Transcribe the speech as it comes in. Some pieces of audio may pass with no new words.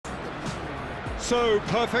So,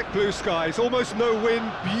 perfect blue skies, almost no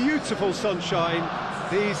wind, beautiful sunshine.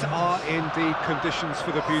 These are indeed conditions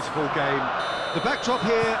for the beautiful game. The backdrop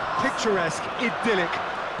here, picturesque, idyllic.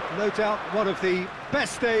 No doubt one of the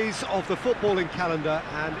best days of the footballing calendar,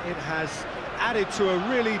 and it has added to a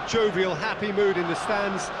really jovial, happy mood in the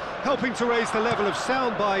stands, helping to raise the level of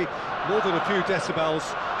sound by more than a few decibels.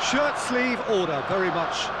 Shirt sleeve order, very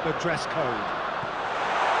much the dress code.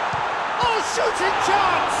 Oh, shooting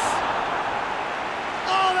chance!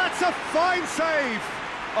 Oh, that's a fine save!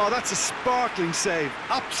 Oh, that's a sparkling save,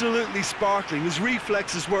 absolutely sparkling. His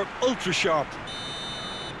reflexes were ultra sharp.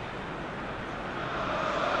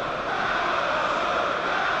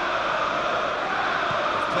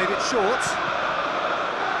 Played it short.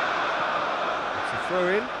 It's a throw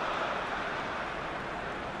in.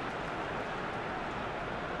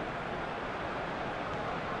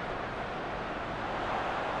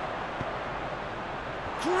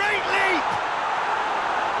 Great leap!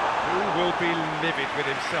 He will be livid with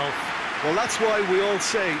himself. Well, that's why we all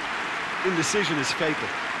say indecision is fatal.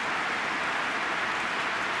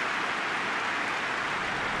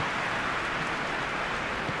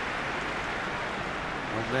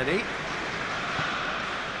 Many.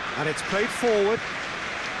 And it's played forward.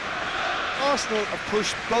 Arsenal have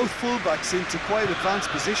pushed both fullbacks into quite advanced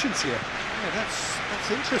positions here. Yeah, that's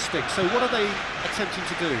interesting. So what are they attempting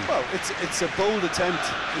to do? Well, it's a bold attempt,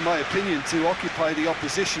 in my opinion, to occupy the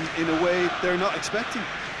opposition in a way they're not expecting.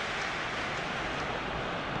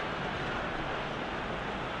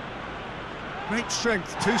 Great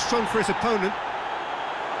strength, too strong for his opponent.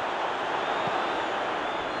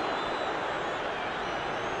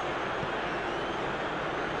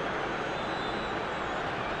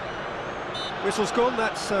 Whistle's gone,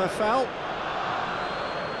 that's foul.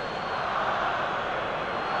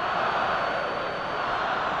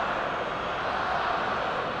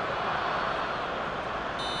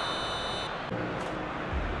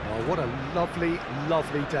 Oh, what a lovely,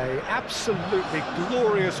 lovely day. Absolutely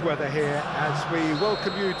glorious weather here as we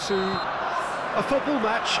welcome you to a football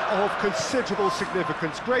match of considerable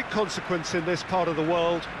significance, great consequence in this part of the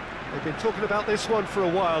world. They've been talking about this one for a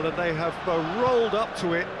while, and they have rolled up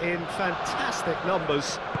to it in fantastic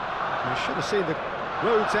numbers. You should have seen the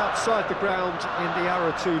roads outside the ground in the hour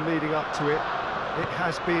or two leading up to it. It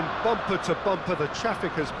has been bumper to bumper, the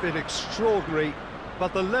traffic has been extraordinary,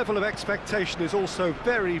 but the level of expectation is also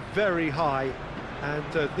very, very high.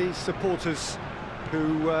 And these supporters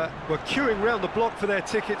who were queuing round the block for their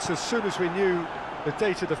tickets as soon as we knew the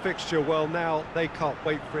date of the fixture, well, now they can't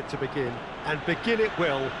wait for it to begin. And begin it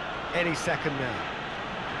will. Any second now.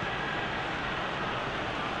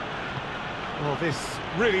 Well, this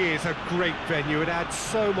really is a great venue. It adds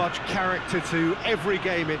so much character to every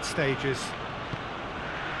game it stages.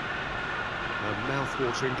 A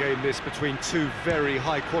mouth-watering game this between two very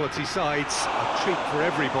high-quality sides. A treat for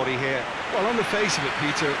everybody here. Well, on the face of it,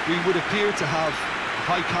 Peter, we would appear to have a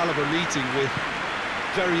high-caliber meeting with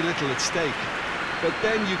very little at stake. But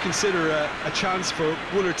then you consider a chance for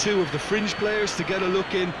one or two of the fringe players to get a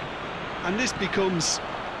look in, and this becomes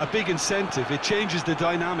a big incentive. It changes the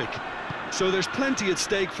dynamic. So there's plenty at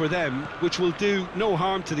stake for them, which will do no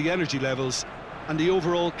harm to the energy levels and the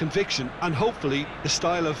overall conviction, and hopefully the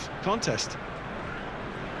style of contest.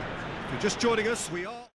 If you're just joining us, we are...